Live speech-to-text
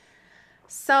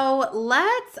So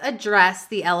let's address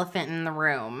the elephant in the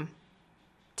room.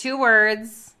 2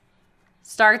 words,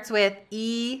 starts with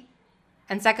E,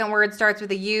 and second word starts with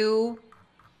a U.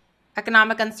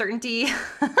 Economic uncertainty.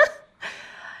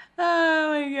 Oh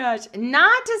my gosh.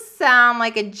 Not to sound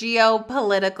like a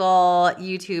geopolitical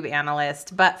YouTube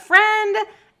analyst, but friend,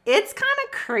 it's kind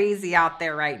of crazy out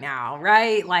there right now,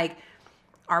 right? Like,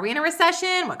 are we in a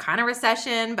recession? What kind of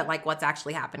recession? But like, what's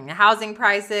actually happening to housing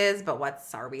prices? But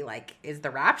is the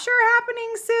rapture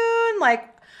happening soon? Like,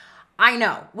 I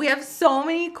know we have so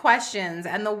many questions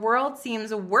and the world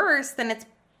seems worse than it's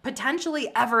potentially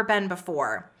ever been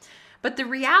before. But the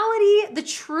reality, the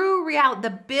true reality,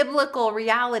 the biblical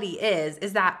reality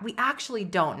is that we actually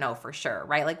don't know for sure,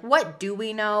 right? Like, what do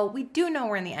we know? We do know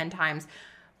we're in the end times,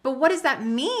 but what does that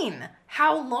mean?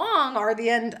 How long are the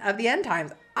end of the end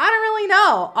times? I don't really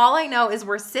know. All I know is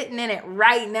we're sitting in it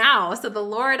right now. So the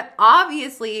Lord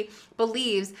obviously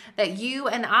believes that you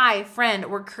and I, friend,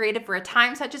 were created for a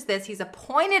time such as this. He's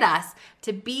appointed us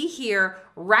to be here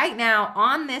right now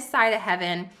on this side of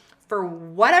heaven for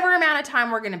whatever amount of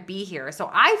time we're going to be here.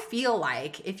 So I feel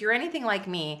like if you're anything like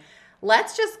me,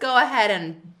 let's just go ahead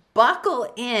and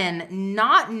buckle in,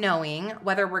 not knowing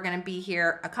whether we're going to be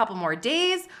here a couple more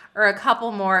days or a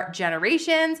couple more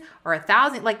generations or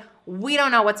 1,000. Like, we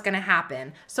don't know what's going to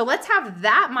happen. So let's have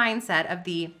that mindset of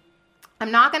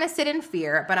I'm not going to sit in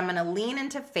fear, but I'm going to lean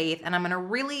into faith, and I'm going to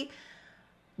really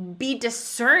be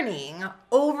discerning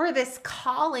over this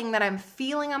calling that I'm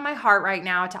feeling on my heart right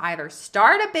now to either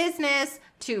start a business,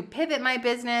 to pivot my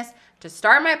business, to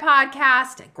start my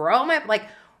podcast, to grow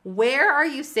where are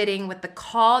you sitting with the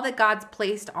call that God's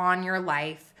placed on your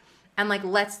life? And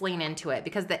let's lean into it,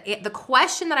 because the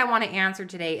question that I want to answer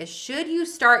today is, should you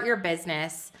start your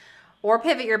business or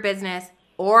pivot your business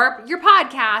or your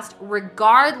podcast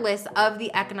regardless of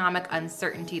the economic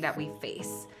uncertainty that we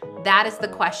face? That is the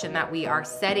question that we are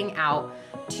setting out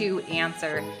to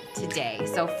answer today.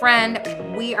 So friend,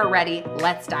 we are ready.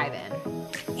 Let's dive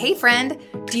in. Hey friend,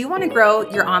 do you want to grow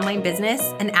your online business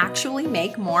and actually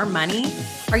make more money?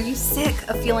 Are you sick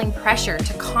of feeling pressure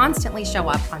to constantly show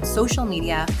up on social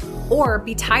media or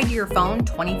be tied to your phone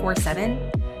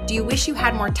 24/7? Do you wish you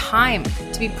had more time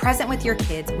to be present with your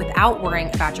kids without worrying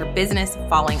about your business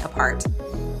falling apart?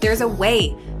 There's a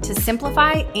way to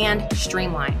simplify and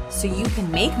streamline so you can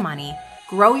make money,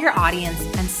 grow your audience,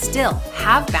 and still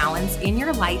have balance in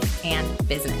your life and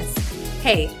business.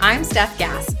 Hey, I'm Steph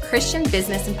Gass, Christian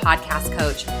business and podcast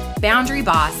coach, boundary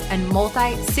boss, and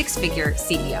multi-6-figure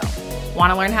CEO.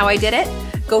 Want to learn how I did it?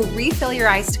 Go refill your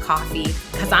iced coffee,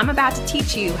 because I'm about to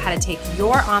teach you how to take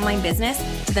your online business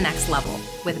to the next level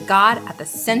with God at the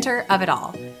center of it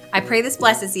all. I pray this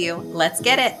blesses you. Let's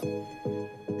get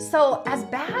it. So as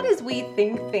bad as we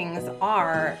think things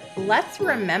are, let's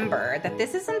remember that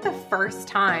this isn't the first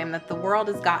time that the world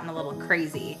has gotten a little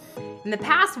crazy. In the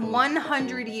past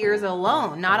 100 years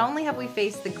alone, not only have we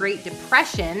faced the Great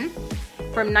Depression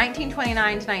from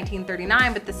 1929 to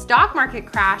 1939, but the stock market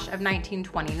crash of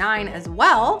 1929 as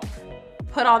well.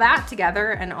 Put all that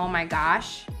together and oh my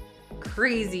gosh,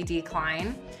 crazy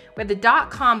decline. We had the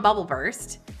dot-com bubble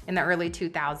burst in the early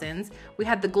 2000s. We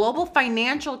had the global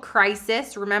financial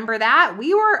crisis. Remember that?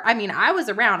 I was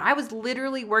around. I was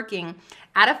literally working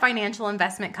at a financial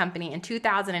investment company in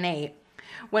 2008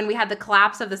 when we had the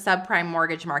collapse of the subprime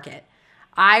mortgage market.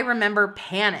 I remember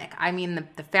panic.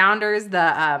 The founders,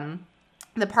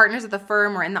 the partners of the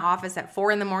firm were in the office at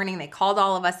 4 a.m. They called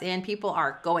all of us in. People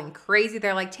are going crazy.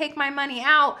 They're like, take my money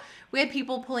out. We had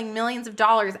people pulling millions of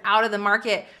dollars out of the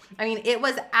market. It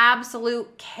was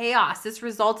absolute chaos. This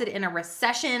resulted in a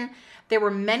recession. There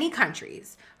were many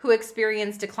countries who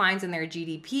experienced declines in their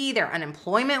GDP. Their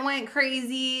unemployment went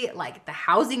crazy. The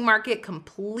housing market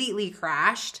completely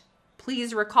crashed.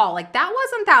 Please recall, that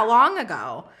wasn't that long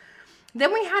ago.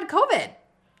 Then we had COVID.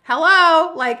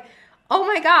 Hello? Oh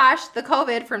my gosh, the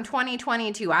COVID from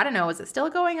 2022. I don't know, is it still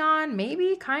going on?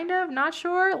 Maybe, kind of, not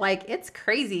sure. It's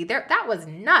crazy. That was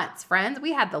nuts, friends.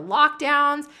 We had the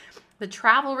lockdowns, the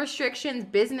travel restrictions,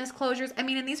 business closures. And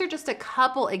these are just a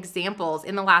couple examples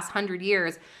in the last 100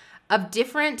 years of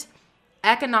different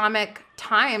economic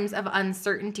times of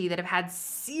uncertainty that have had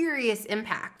serious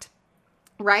impact,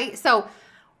 right? So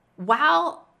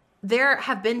while there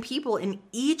have been people in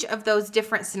each of those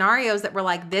different scenarios that were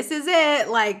like, this is it,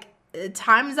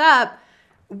 time's up.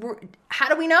 How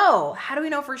do we know? How do we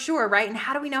know for sure, right? And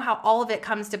how do we know how all of it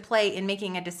comes to play in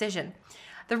making a decision?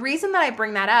 The reason that I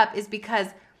bring that up is because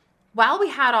while we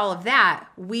had all of that,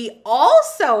 we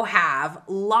also have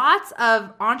lots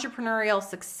of entrepreneurial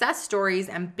success stories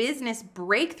and business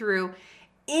breakthrough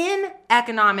in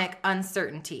economic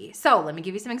uncertainty. So let me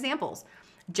give you some examples.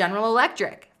 General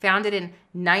Electric, founded in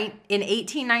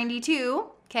 1892,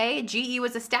 okay, GE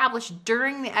was established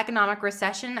during the economic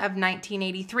recession of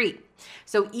 1983.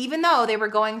 So even though they were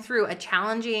going through a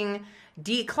challenging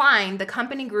decline, the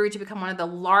company grew to become one of the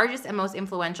largest and most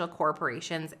influential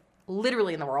corporations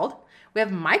literally in the world. We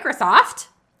have Microsoft,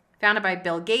 founded by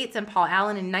Bill Gates and Paul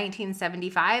Allen in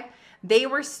 1975. They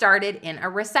were started in a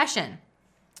recession.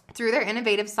 Through their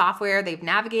innovative software, they've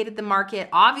navigated the market,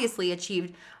 obviously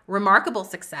achieved remarkable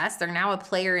success. They're now a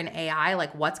player in AI.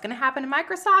 Like, what's going to happen to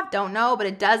Microsoft? Don't know, but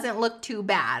it doesn't look too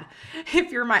bad if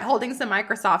you're holding some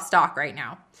Microsoft stock right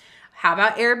now. How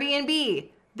about Airbnb?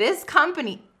 This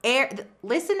company,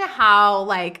 listen to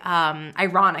how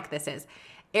ironic this is.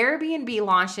 Airbnb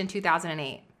launched in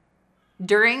 2008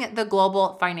 during the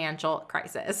global financial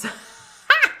crisis.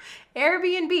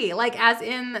 Airbnb, like as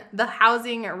in the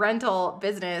housing rental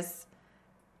business,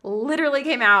 literally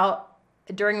came out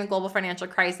during the global financial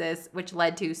crisis, which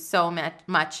led to so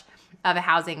much of a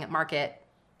housing market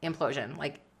implosion.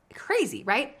 Like crazy,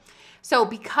 right? So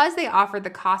because they offered the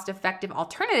cost-effective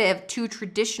alternative to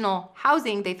traditional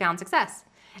housing, they found success.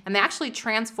 And they actually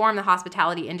transformed the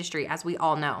hospitality industry, as we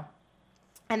all know.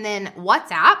 And then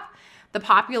WhatsApp, the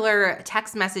popular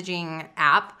text messaging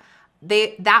app,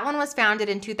 that one was founded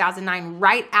in 2009,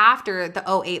 right after the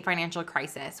 2008 financial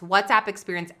crisis. WhatsApp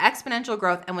experienced exponential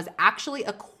growth and was actually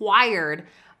acquired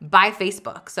by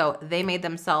Facebook. So they made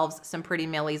themselves some pretty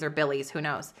millies or billies, who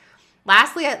knows.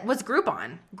 Lastly, it was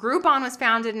Groupon. Groupon was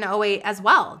founded in 2008 as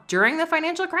well, during the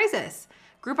financial crisis.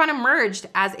 Groupon emerged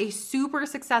as a super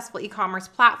successful e-commerce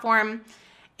platform,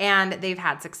 and they've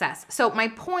had success. So my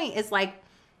point is, like,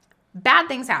 bad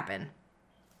things happen.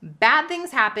 Bad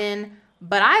things happen.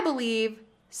 But I believe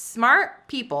smart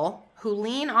people who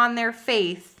lean on their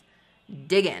faith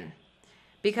dig in,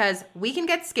 because we can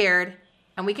get scared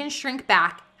and we can shrink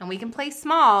back and we can play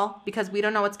small because we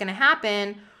don't know what's going to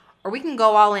happen, or we can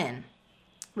go all in.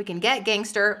 We can get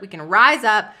gangster. We can rise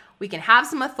up. We can have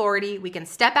some authority. We can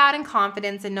step out in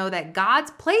confidence and know that God's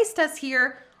placed us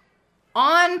here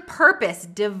on purpose,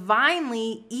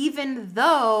 divinely, even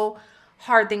though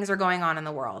hard things are going on in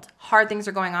the world, hard things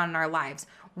are going on in our lives.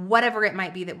 Whatever it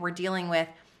might be that we're dealing with,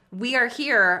 we are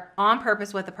here on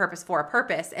purpose with a purpose for a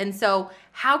purpose. And so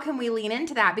how can we lean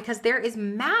into that? Because there is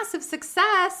massive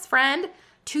success, friend,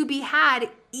 to be had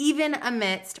even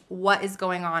amidst what is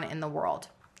going on in the world.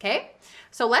 Okay?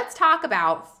 So let's talk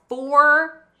about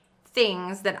 4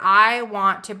 things that I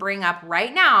want to bring up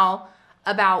right now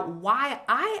about why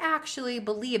I actually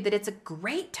believe that it's a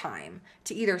great time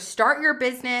to either start your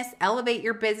business, elevate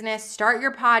your business, start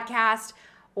your podcast,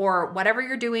 or whatever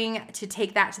you're doing to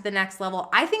take that to the next level.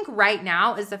 I think right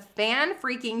now is a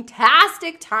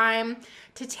fan-freaking-tastic time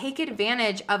to take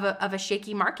advantage of a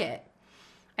shaky market.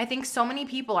 I think so many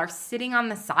people are sitting on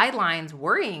the sidelines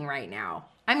worrying right now.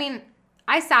 I mean,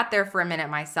 I sat there for a minute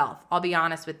myself. I'll be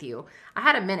honest with you. I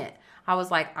had a minute. I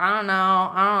was like, I don't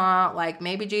know. Like,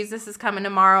 maybe Jesus is coming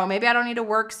tomorrow. Maybe I don't need to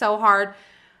work so hard.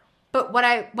 But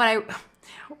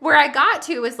where I got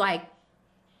to is like,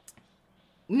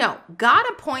 no, God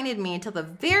appointed me until the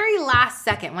very last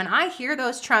second. When I hear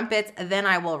those trumpets, then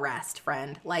I will rest,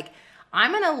 friend. Like,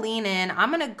 I'm going to lean in.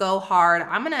 I'm going to go hard.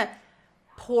 I'm going to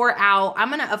pour out. I'm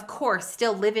going to, of course,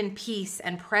 still live in peace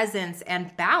and presence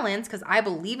and balance, because I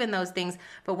believe in those things.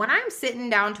 But when I'm sitting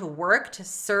down to work, to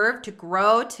serve, to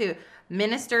grow, to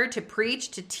minister, to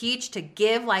preach, to teach, to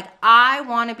give, like, I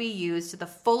want to be used to the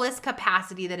fullest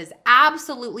capacity that is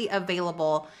absolutely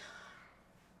available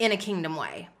in a kingdom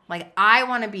way. Like, I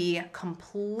want to be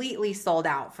completely sold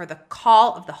out for the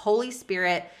call of the Holy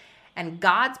Spirit and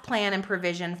God's plan and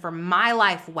provision for my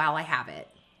life while I have it.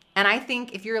 And I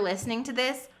think if you're listening to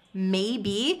this,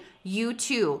 maybe you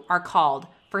too are called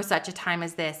for such a time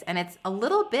as this. And it's a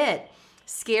little bit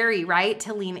scary, right,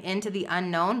 to lean into the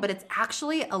unknown, but it's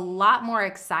actually a lot more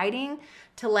exciting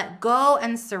to let go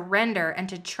and surrender and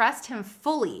to trust Him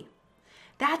fully.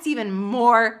 That's even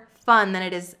more fun than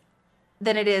it is.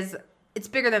 It's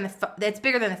bigger than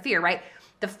the fear, right?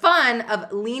 The fun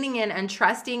of leaning in and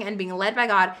trusting and being led by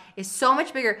God is so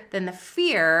much bigger than the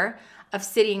fear of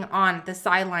sitting on the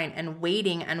sideline and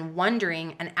waiting and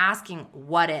wondering and asking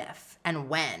what if and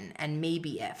when and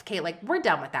maybe if. Okay, like, we're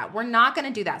done with that. We're not going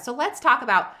to do that. So let's talk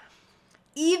about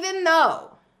even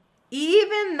though,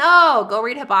 go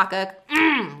read Habakkuk,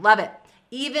 love it.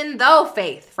 Even though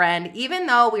faith, friend, even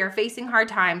though we are facing hard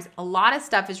times, a lot of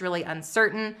stuff is really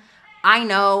uncertain. I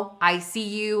know, I see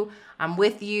you, I'm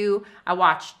with you. I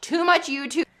watch too much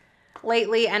YouTube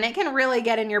lately, and it can really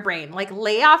get in your brain. Like,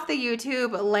 lay off the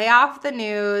YouTube, lay off the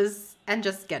news, and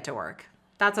just get to work.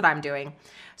 That's what I'm doing.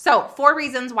 So 4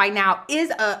 reasons why now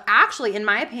is actually, in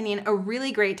my opinion, a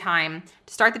really great time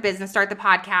to start the business, start the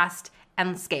podcast,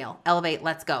 and scale, elevate,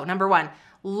 let's go. Number 1,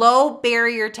 low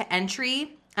barrier to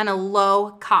entry and a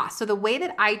low cost. So the way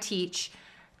that I teach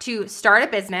to start a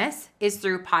business is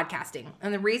through podcasting.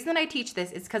 And the reason that I teach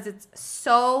this is because it's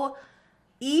so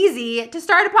easy to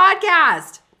start a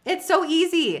podcast. It's so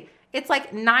easy. It's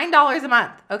like $9 a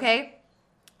month, okay?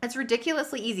 It's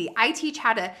ridiculously easy. I teach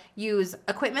how to use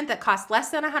equipment that costs less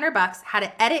than $100, how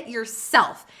to edit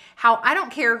yourself, how I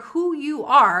don't care who you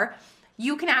are,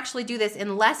 you can actually do this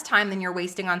in less time than you're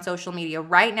wasting on social media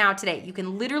right now today. You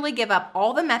can literally give up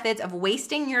all the methods of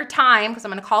wasting your time, because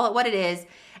I'm going to call it what it is,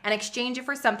 and exchange it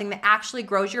for something that actually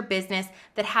grows your business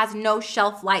that has no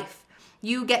shelf life.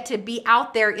 You get to be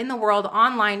out there in the world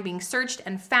online being searched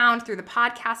and found through the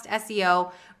podcast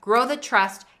SEO, grow the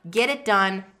trust, get it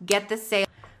done, get the sale,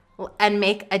 and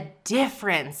make a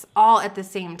difference all at the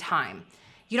same time.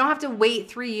 You don't have to wait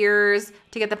 3 years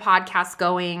to get the podcast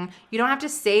going. You don't have to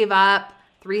save up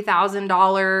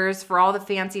 $3,000 for all the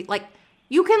fancy,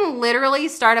 you can literally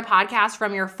start a podcast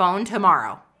from your phone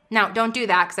tomorrow. Now, don't do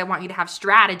that because I want you to have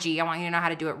strategy. I want you to know how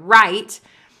to do it right.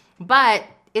 But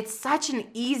it's such an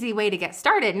easy way to get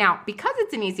started. Now, because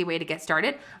it's an easy way to get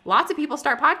started, lots of people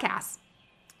start podcasts.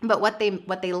 But what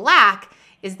they lack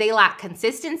is they lack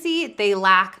consistency, they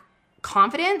lack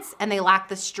confidence, and they lack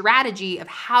the strategy of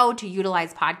how to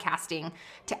utilize podcasting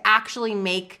to actually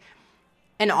make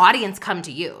an audience come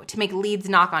to you, to make leads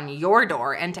knock on your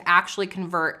door, and to actually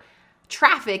convert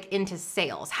traffic into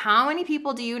sales. How many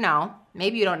people do you know?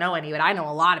 Maybe you don't know any, but I know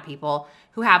a lot of people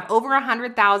who have over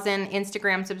 100,000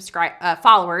 Instagram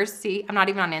followers. See, I'm not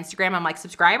even on Instagram. I'm like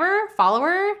subscriber,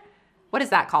 follower. What is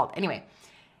that called? Anyway,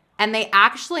 and they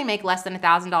actually make less than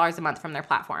 $1,000 a month from their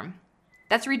platform.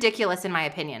 That's ridiculous in my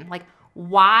opinion.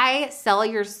 Why sell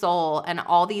your soul and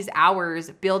all these hours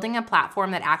building a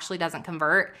platform that actually doesn't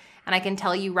convert? And I can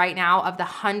tell you right now, of the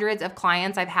hundreds of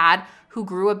clients I've had who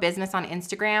grew a business on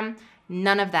Instagram,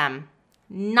 none of them,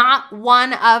 not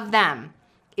one of them,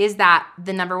 is that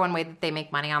the number one way that they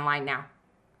make money online now.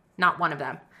 Not one of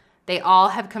them. They all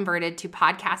have converted to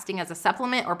podcasting as a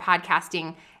supplement or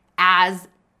podcasting as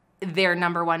their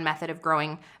number one method of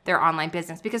growing their online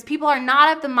business, because people are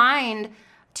not of the mind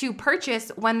to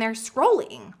purchase when they're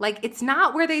scrolling. It's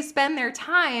not where they spend their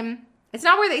time. It's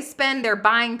not where they spend their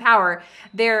buying power,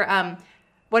 their,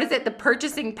 the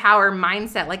purchasing power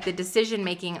mindset, the decision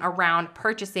making around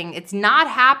purchasing. It's not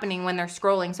happening when they're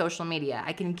scrolling social media.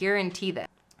 I can guarantee this.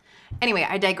 Anyway,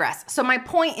 I digress. So my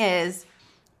point is,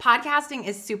 podcasting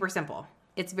is super simple.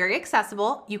 It's very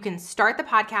accessible. You can start the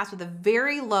podcast with a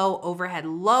very low overhead,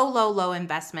 low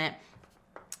investment.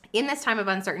 In this time of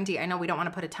uncertainty, I know we don't want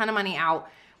to put a ton of money out.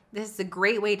 This is a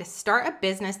great way to start a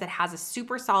business that has a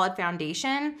super solid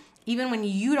foundation, even when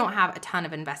you don't have a ton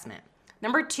of investment.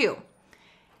 Number 2,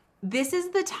 this is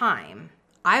the time,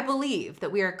 I believe,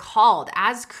 that we are called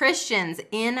as Christians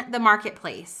in the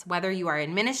marketplace, whether you are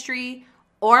in ministry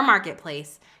or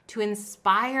marketplace, to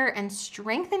inspire and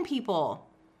strengthen people.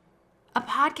 A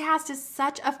podcast is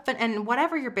and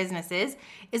whatever your business is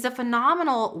a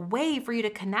phenomenal way for you to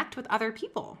connect with other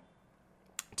people,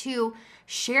 to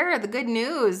share the good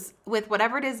news with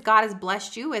whatever it is God has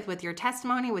blessed you with your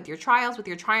testimony, with your trials, with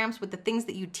your triumphs, with the things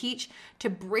that you teach, to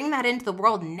bring that into the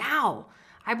world now.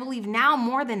 I believe now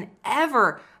more than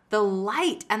ever, the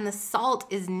light and the salt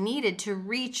is needed to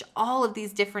reach all of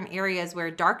these different areas where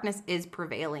darkness is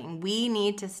prevailing. We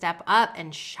need to step up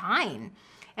and shine.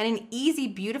 And an easy,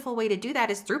 beautiful way to do that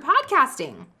is through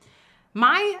podcasting.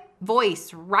 My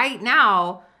voice right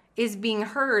now is being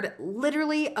heard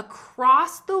literally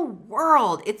across the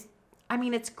world. It's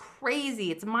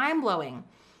crazy. It's mind-blowing.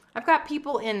 I've got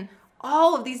people in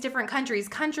all of these different countries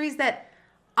that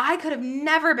I could have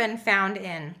never been found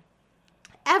in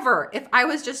ever if I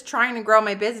was just trying to grow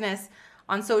my business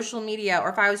on social media, or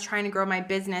if I was trying to grow my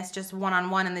business just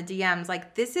one-on-one in the DMs.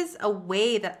 This is a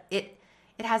way that it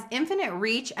has infinite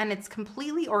reach, and it's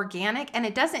completely organic, and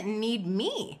it doesn't need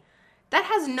me. That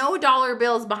has no dollar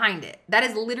bills behind it. That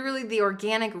is literally the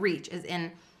organic reach, is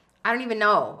in, I don't even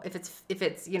know if it's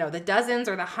the dozens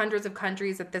or the hundreds of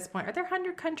countries at this point. Are there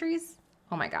 100 countries?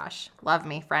 Oh my gosh, love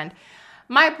me, friend.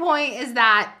 My point is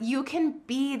that you can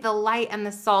be the light and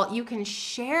the salt. You can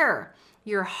share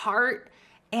your heart,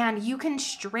 and you can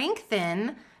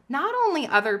strengthen not only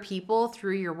other people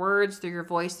through your words, through your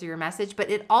voice, through your message, but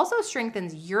it also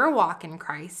strengthens your walk in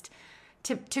Christ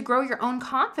to grow your own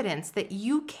confidence that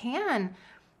you can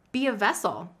be a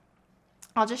vessel.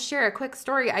 I'll just share a quick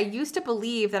story. I used to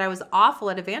believe that I was awful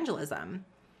at evangelism.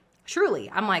 Truly.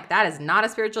 I'm like, that is not a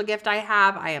spiritual gift I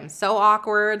have. I am so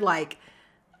awkward.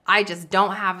 I just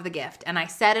don't have the gift. And I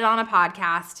said it on a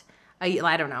podcast, a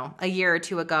year or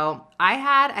two ago. I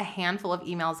had a handful of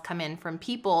emails come in from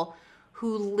people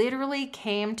who literally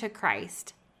came to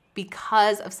Christ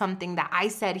because of something that I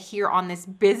said here on this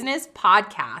business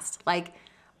podcast. Like,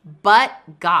 but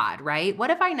God, right? What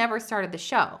if I never started the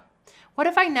show? What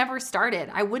if I never started?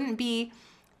 I wouldn't be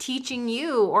teaching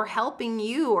you or helping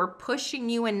you or pushing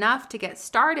you enough to get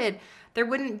started. There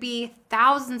wouldn't be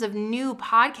thousands of new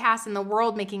podcasts in the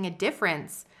world making a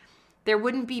difference. There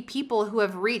wouldn't be people who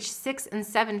have reached 6 and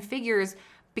 7 figures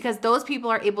because those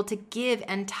people are able to give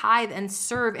and tithe and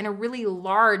serve in a really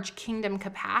large kingdom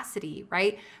capacity,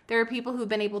 right? There are people who've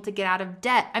been able to get out of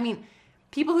debt. I mean,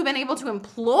 people who've been able to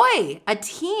employ a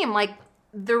team. Like,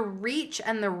 the reach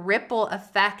and the ripple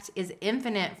effect is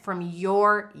infinite from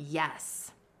your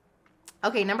yes.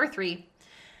 Okay, number 3.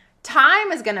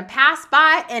 Time is going to pass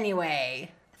by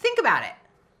anyway. Think about it.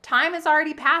 Time is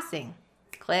already passing.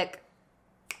 Click,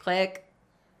 click.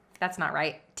 That's not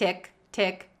right. Tick,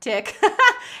 tick, tick.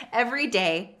 Every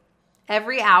day,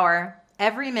 every hour,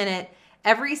 every minute,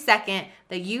 every second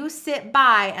that you sit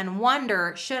by and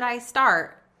wonder, should I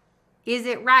start? Is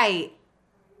it right?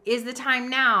 Is the time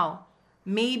now?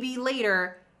 Maybe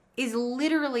later, is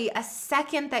literally a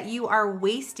second that you are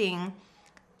wasting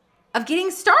of getting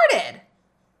started.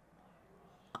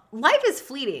 Life is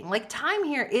fleeting. Like, time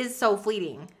here is so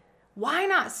fleeting. Why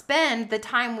not spend the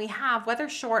time we have, whether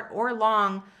short or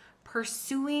long,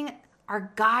 pursuing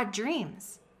our God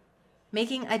dreams,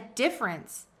 making a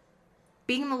difference,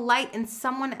 being the light in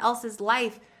someone else's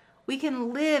life? We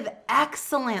can live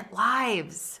excellent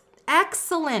lives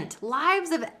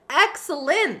of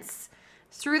excellence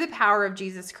through the power of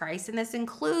Jesus Christ. And this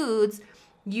includes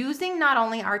using not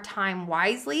only our time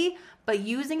wisely, but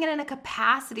using it in a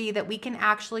capacity that we can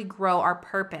actually grow our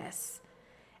purpose.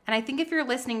 And I think if you're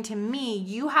listening to me,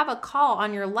 you have a call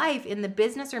on your life in the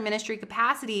business or ministry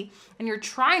capacity, and you're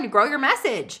trying to grow your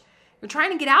message. You're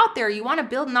trying to get out there. You want to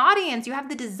build an audience. You have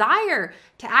the desire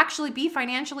to actually be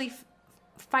financially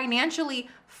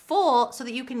full so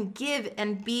that you can give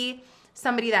and be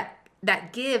somebody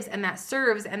that gives and that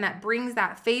serves and that brings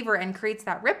that favor and creates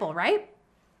that ripple, right?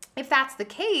 If that's the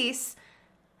case,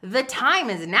 the time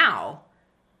is now.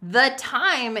 The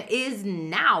time is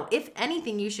now. If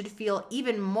anything, you should feel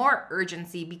even more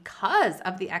urgency because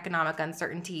of the economic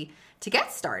uncertainty to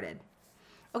get started.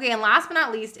 Okay, and last but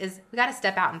not least is we got to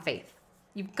step out in faith.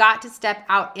 You've got to step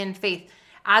out in faith.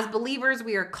 As believers,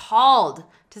 we are called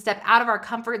to step out of our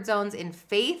comfort zones in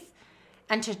faith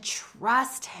and to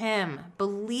trust Him.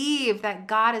 Believe that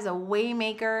God is a way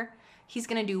maker. He's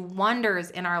going to do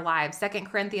wonders in our lives. 2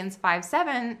 Corinthians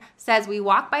 5:7 says we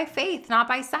walk by faith, not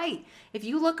by sight. If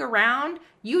you look around,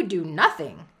 you do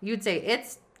nothing. You'd say,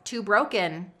 it's too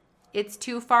broken. It's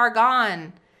too far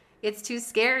gone. It's too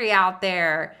scary out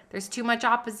there. There's too much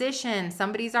opposition.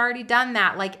 Somebody's already done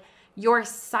that. Like, your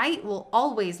sight will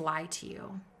always lie to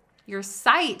you. Your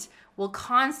sight will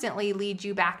constantly lead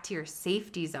you back to your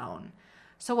safety zone.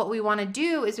 So what we want to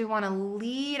do is we want to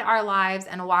lead our lives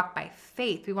and walk by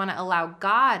faith. We want to allow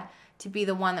God to be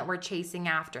the one that we're chasing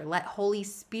after. Let Holy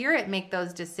Spirit make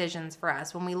those decisions for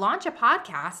us. When we launch a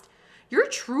podcast, you're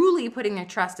truly putting your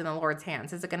trust in the Lord's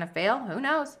hands. Is it going to fail? Who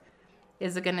knows?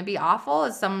 Is it going to be awful?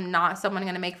 Is someone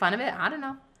going to make fun of it? I don't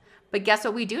know. But guess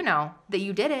what we do know? That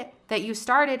you did it, that you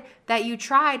started, that you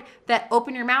tried, that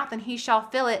open your mouth and He shall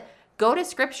fill it. Go to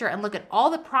Scripture and look at all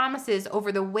the promises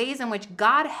over the ways in which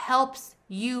God helps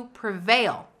you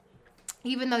prevail,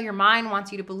 even though your mind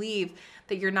wants you to believe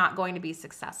that you're not going to be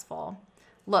successful.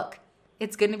 Look,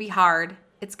 it's going to be hard.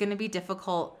 It's going to be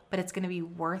difficult, but it's going to be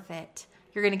worth it.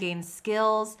 You're going to gain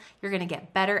skills. You're going to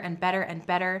get better and better and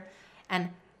better.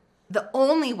 And the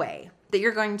only way that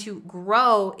you're going to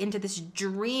grow into this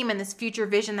dream and this future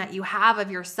vision that you have of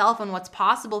yourself and what's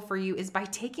possible for you is by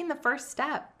taking the first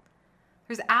step.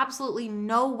 There's absolutely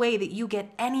no way that you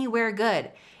get anywhere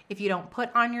good if you don't put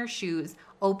on your shoes,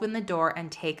 open the door, and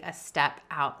take a step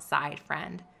outside,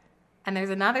 friend. And there's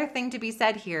another thing to be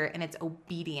said here, and it's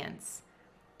obedience.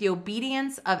 The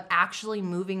obedience of actually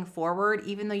moving forward,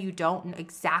 even though you don't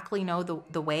exactly know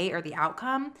the way or the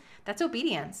outcome, that's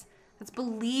obedience. That's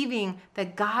believing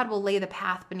that God will lay the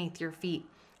path beneath your feet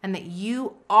and that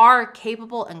you are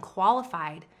capable and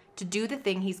qualified to do the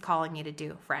thing He's calling you to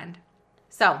do, friend.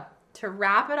 So, to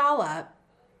wrap it all up,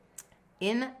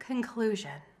 in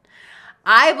conclusion,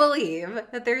 I believe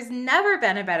that there's never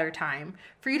been a better time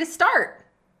for you to start.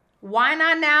 Why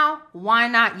not now? Why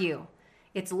not you?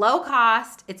 It's low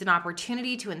cost. It's an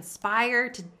opportunity to inspire,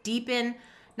 to deepen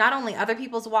not only other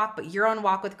people's walk, but your own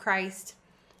walk with Christ,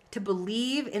 to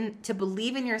believe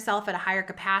in yourself at a higher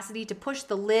capacity, to push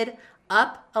the lid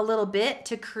up a little bit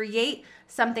to create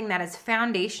something that is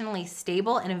foundationally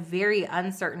stable in a very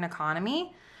uncertain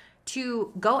economy,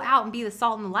 to go out and be the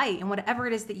salt and the light in whatever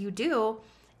it is that you do,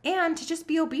 and to just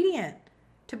be obedient,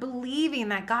 to believing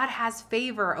that God has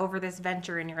favor over this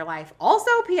venture in your life. Also,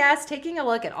 P.S., taking a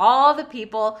look at all the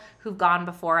people who've gone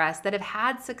before us that have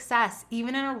had success,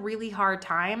 even in a really hard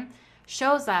time,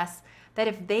 shows us that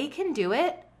if they can do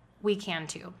it, we can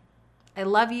too. I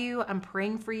love you. I'm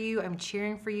praying for you. I'm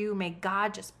cheering for you. May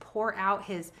God just pour out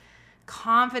his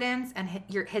confidence and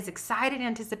his excited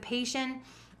anticipation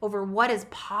over what is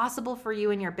possible for you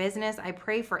in your business. I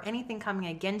pray for anything coming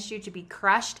against you to be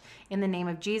crushed in the name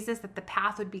of Jesus, that the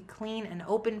path would be clean and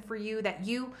open for you, that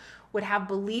you would have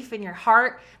belief in your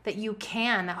heart that you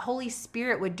can, that Holy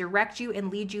Spirit would direct you and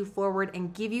lead you forward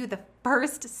and give you the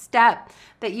first step,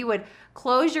 that you would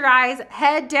close your eyes,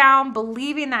 head down,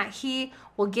 believing that he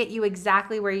will get you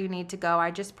exactly where you need to go.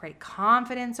 I just pray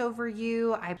confidence over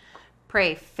you. I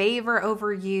pray favor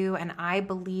over you, and I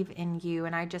believe in you,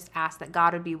 and I just ask that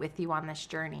God would be with you on this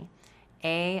journey.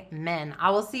 Amen. I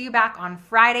will see you back on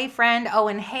Friday, friend. Oh,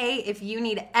 and hey, if you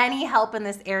need any help in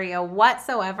this area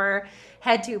whatsoever,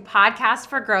 head to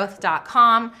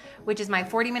podcastforgrowth.com, which is my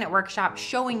 40-minute workshop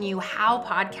showing you how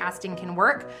podcasting can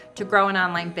work to grow an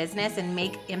online business and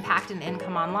make impact and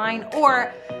income online,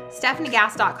 or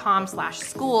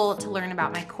stephaniegass.com/school to learn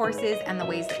about my courses and the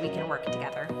ways that we can work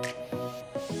together.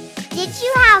 Did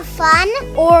you have fun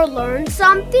or learn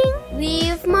something?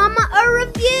 Leave Mama a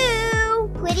review.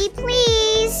 Pretty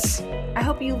please. I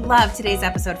hope you loved today's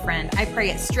episode, friend. I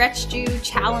pray it stretched you,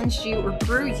 challenged you, or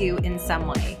grew you in some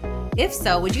way. If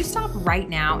so, would you stop right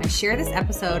now and share this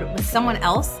episode with someone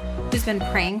else who's been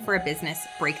praying for a business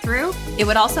breakthrough? It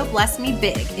would also bless me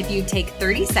big if you'd take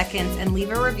 30 seconds and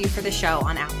leave a review for the show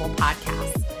on Apple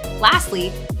Podcasts.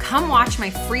 Lastly, come watch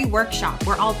my free workshop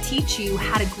where I'll teach you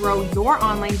how to grow your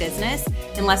online business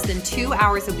in less than 2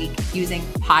 hours a week using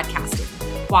podcasting.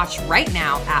 Watch right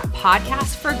now at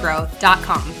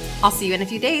podcastforgrowth.com. I'll see you in a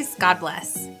few days. God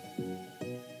bless.